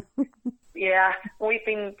again. Yeah, we've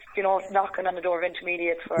been, you know, knocking on the door of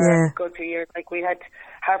intermediate for a good 2 years. Like, we had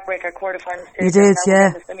heartbreaker quarterfinal stages. You did,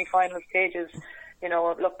 and the semi-final stages. You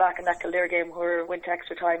know, look back in that Kildare game where we went to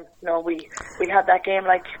extra time. You know, we had that game,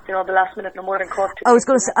 like, you know, the last minute no more than Cork. I was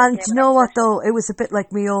going to say, and you know what though, it was a bit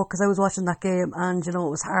like Mayo, because I was watching that game, and you know,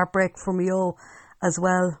 it was heartbreak for Mayo as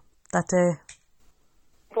well that day.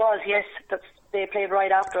 It was, yes. They played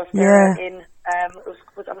right after us. In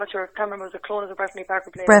I'm not sure. I can't remember. Was it Clones or Breffni Park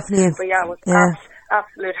we played? Breffni. But yeah, it was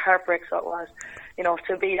absolute heartbreak. So it was, you know,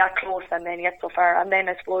 to be that close and then get so far. And then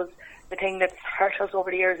I suppose the thing that's hurt us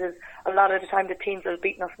over the years is a lot of the time the teams that have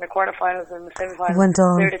beaten us in the quarterfinals and the semi-finals,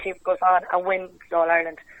 they're the team that goes on and wins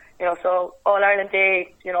All-Ireland. You know, so All-Ireland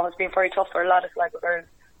Day, you know, has been very tough for a lot of Sligo girls.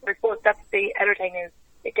 But I suppose that's the other thing is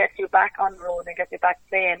it gets you back on the road and gets you back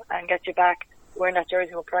playing and gets you back wearing that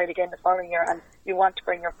jersey with pride again the following year, and you want to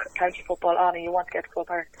bring your county football on and you want to get to Croke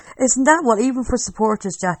Park. Isn't that what, even for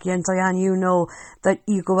supporters, Jackie and Diane, you know that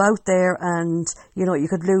you go out there and, you know, you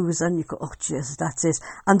could lose and you go, oh Jesus, that's it.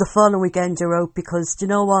 And the following weekend you're out, because do you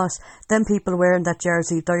know what? Them people wearing that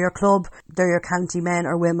jersey, they're your club, they're your county men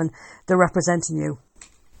or women, they're representing you.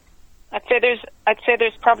 I'd say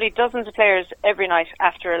there's probably dozens of players every night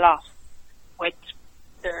after a loss with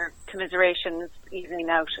their commiserations evening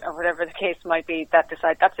out or whatever the case might be, that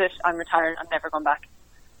decide, that's it, I'm retired, I'm never going back.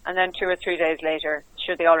 And then 2 or 3 days later,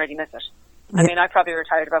 should they already miss it? I mean, I probably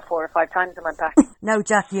retired about 4 or 5 times and went back. Now,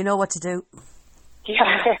 Jackie, you know what to do. Yeah.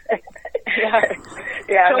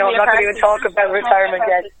 No, I'm not going to even talk about retirement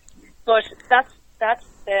yet. But that's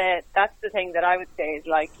the thing that I would say is,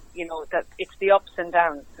 like, you know, that it's the ups and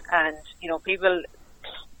downs, and, you know,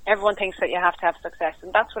 everyone thinks that you have to have success,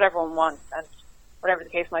 and that's what everyone wants, and whatever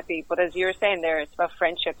the case might be. But as you were saying there, it's about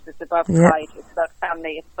friendships, it's about pride, it's about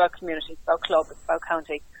family, it's about community, it's about club, it's about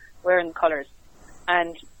county, wearing the colours.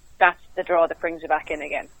 And that's the draw that brings you back in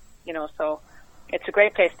again. You know, so it's a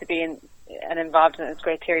great place to be in and involved in. It's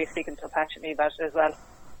great to hear you speaking so passionately about it as well.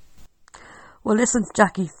 Well, listen,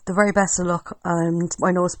 Jackie, the very best of luck. And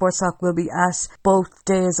I know Sports Talk will be at both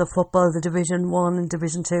days of football, the Division 1 and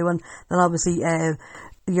Division 2, and then obviously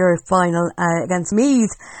your final against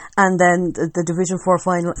Meath, and then the Division 4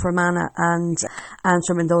 final for Mana and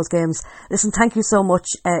Antrim in those games. Listen, thank you so much,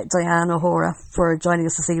 Diane O'Hora, for joining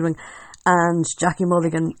us this evening, and Jackie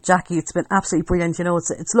Mulligan. Jackie, it's been absolutely brilliant. You know,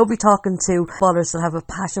 it's lovely talking to footballers that have a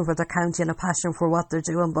passion for their county and a passion for what they're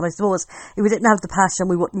doing, but I suppose if we didn't have the passion,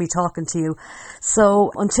 we wouldn't be talking to you.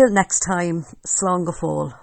 So until next time, Slán go fóill.